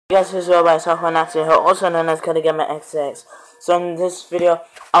Guys, this is by Safanati here, also known as Kadigama XX. So in this video,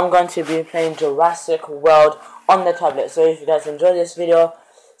 I'm going to be playing Jurassic World on the tablet. So if you guys enjoy this video,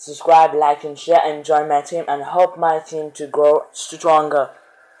 subscribe, like, and share, and join my team, and help my team to grow stronger.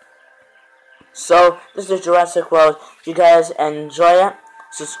 So this is Jurassic World. If you guys enjoy it,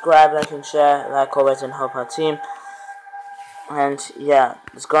 subscribe, like, and share, like always, and help our team. And yeah,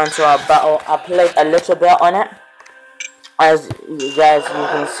 let's go into our battle. I played a little bit on it. As you guys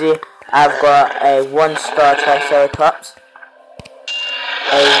can see, I've got a 1-star Triceratops,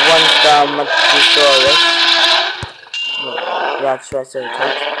 a 1-star Mosasaurus, yeah,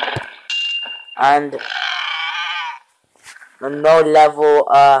 Triceratops, and a no level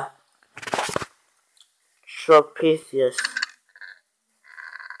Tropitheus.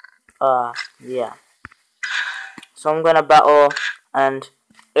 Yeah. So I'm gonna battle, and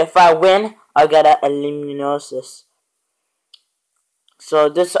if I win, I get an Eliminosis. So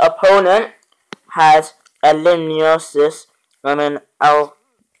this opponent has a Limnosis and an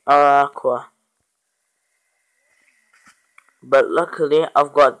Aqua. But luckily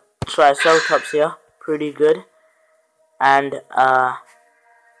I've got Triceratops here, pretty good. And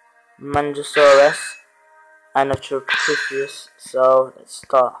Manjosaurus and a Tropitheus. So let's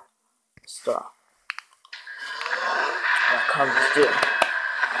start. Yeah, come, let's do it.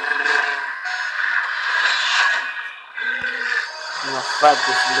 I'm gonna fight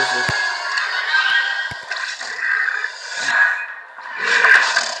this lizard.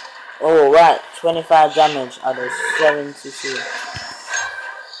 Oh right, 25 damage out of 72.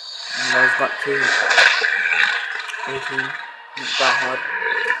 And those got 2. 18. Not that hard.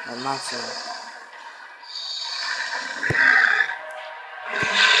 Not massive.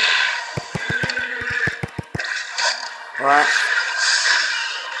 Alright.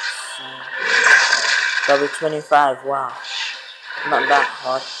 So, that'll be 25, wow. Not that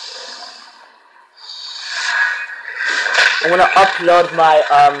hard. I'm gonna upload my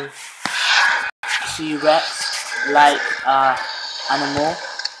T-Rex like animal.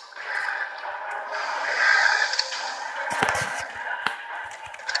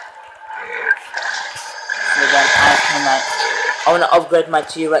 So then I wanna upgrade my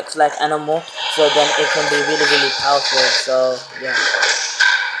T-Rex like animal, so then it can be really powerful. So yeah.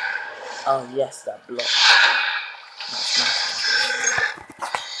 Oh yes, that block. That's nice.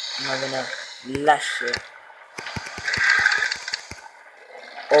 I'm gonna lash it.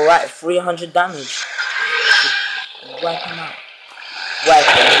 Alright, 300 damage. Wipe him out. Wipe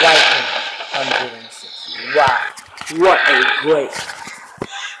him. 160. Wow. What a great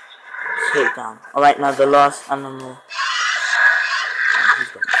takedown. Alright, now the last animal. He's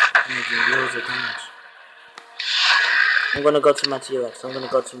got loads of damage. I'm gonna go to my T-Rex.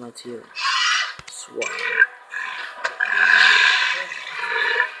 Swap.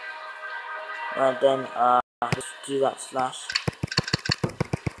 Right then, let's do that slash.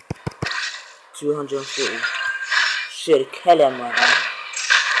 240. Should kill him right now.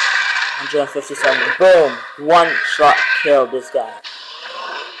 157. Boom! 1 shot killed this guy.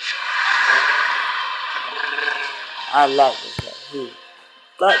 I like this guy.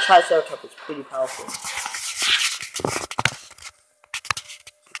 That Triceratops is pretty powerful.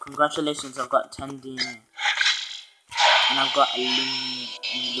 Congratulations, I've got 10 DNA. And I've got a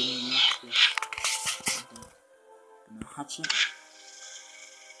Luminosity. And a hatchet.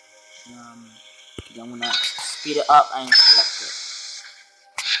 I'm gonna speed it up and collect it.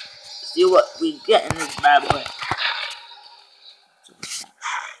 See what we get in this bad boy.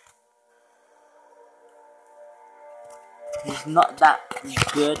 He's not that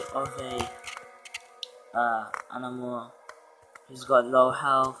good of a animal. He's got low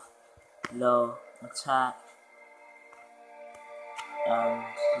health, low attack, and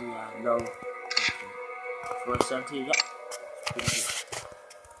yeah, low. For 70, yeah, pretty good.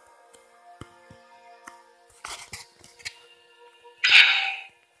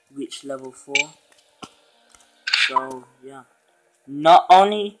 Reach level 4. So yeah, not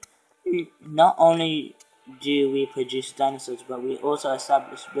only do we produce dinosaurs, but we also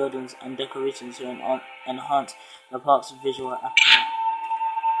establish buildings and decorations to enhance the park's visual appeal.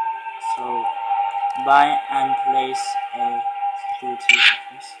 So buy and place a security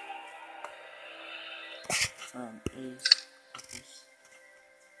office. Let's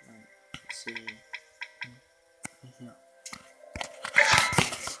see.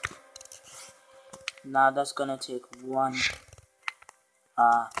 Now that's gonna take 1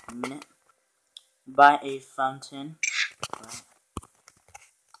 minute. Buy a fountain.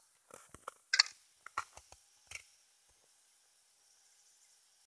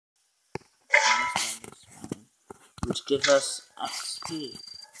 Which gives us XP.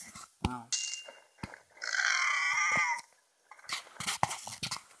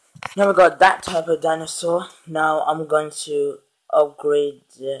 Now we got that type of dinosaur. Now I'm going to upgrade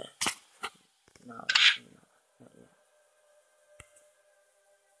the... No, not yet.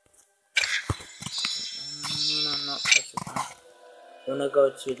 No, not touch it. When I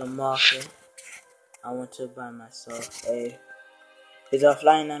go to the market, I want to buy myself a... Is it a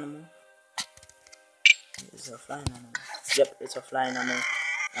flying animal? It's a flying animal. Yep, it's a flying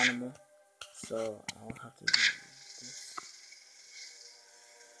animal. So I'll have to do this.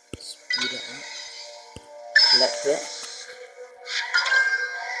 Speed it up. Collect it.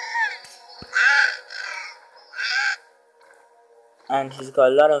 And he's got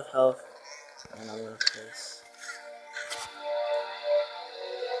a lot of health. And I'm gonna place.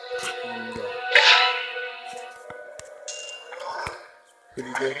 And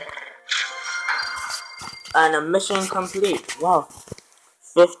pretty good. And a mission complete. Wow.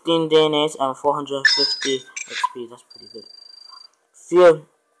 15 DNAs and 450 XP. That's pretty good. Phew.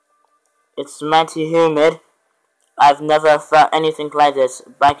 It's mighty humid. I've never felt anything like this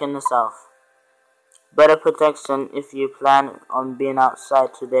back in the south. Better protection if you plan on being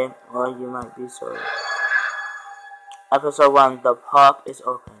outside today, or you might be sorry. Episode 1. The park is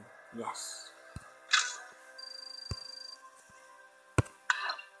open. Yes.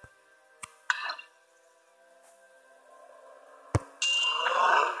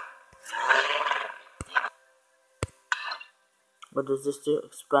 What does this do?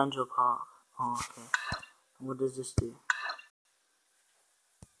 Expand your park. Oh, okay. What does this do?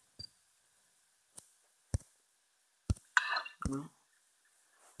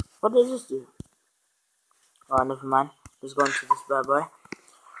 What does this do? Oh, never mind. Let's go into this bad boy.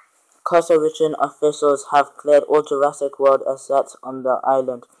 Costa Rican officials have cleared all Jurassic World assets on the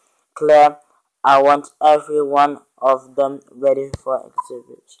island. Claire, I want every one of them ready for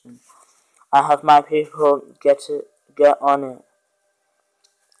exhibition. I have my people get on it.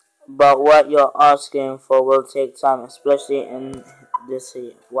 But what you're asking for will take time, especially in this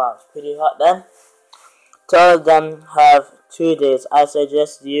heat. Wow, it's pretty hot then. Tell them have 2 days. I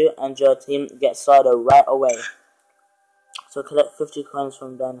suggest you and your team get started right away. So collect 50 coins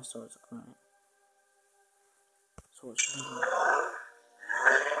from dinosaurs. Alright. So what should I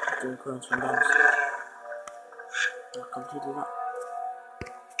do? 15 coins from dinosaurs. I completed that.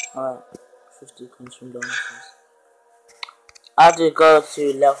 Alright. 50 coins from dinosaurs. I have to go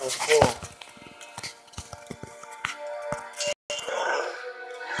to level 4.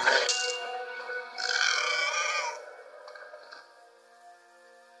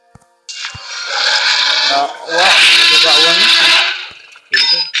 What? We got one mission.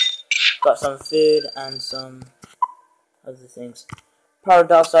 Got some food and some other things.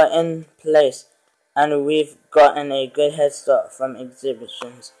 Paradox are in place, and we've gotten a good head start from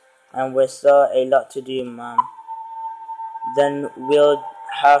exhibitions, and we're still a lot to do, ma'am. Then we'll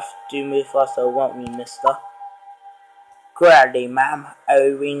have to move faster, won't we, mister? Grady, ma'am.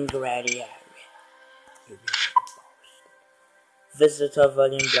 Owen Grady. Visitor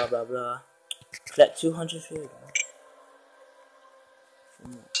volume, blah blah blah. Collect 200 food.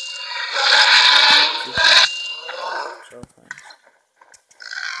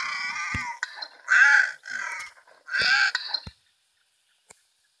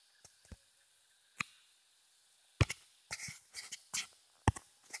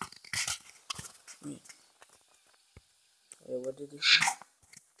 Wait, what did he say?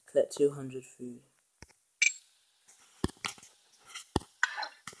 Collect 200 food.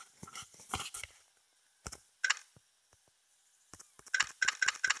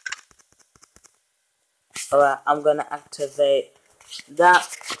 Alright, I'm gonna activate that.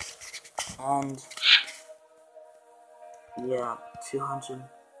 And yeah, 200.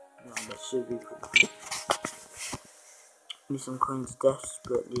 Yeah, that should be pretty good. Need some coins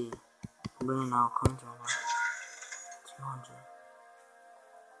desperately. I'm running out of coins right now. 200.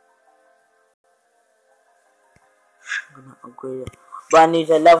 I'm gonna upgrade it. But I need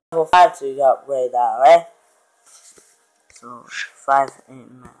a level 5 to upgrade that, right? So 5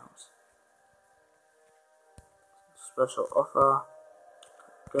 ain't miles. Special offer.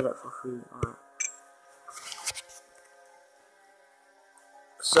 Get it for free. Alright.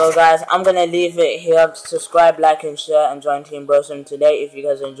 So guys, I'm gonna leave it here. Subscribe, like, and share, and join Team Brosim today. If you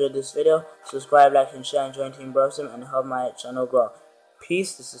guys enjoyed this video, subscribe, like, and share, and join Team Brosim, and help my channel grow.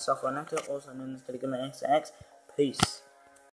 Peace. This is Software Nectar, also known as Telegram X. Peace.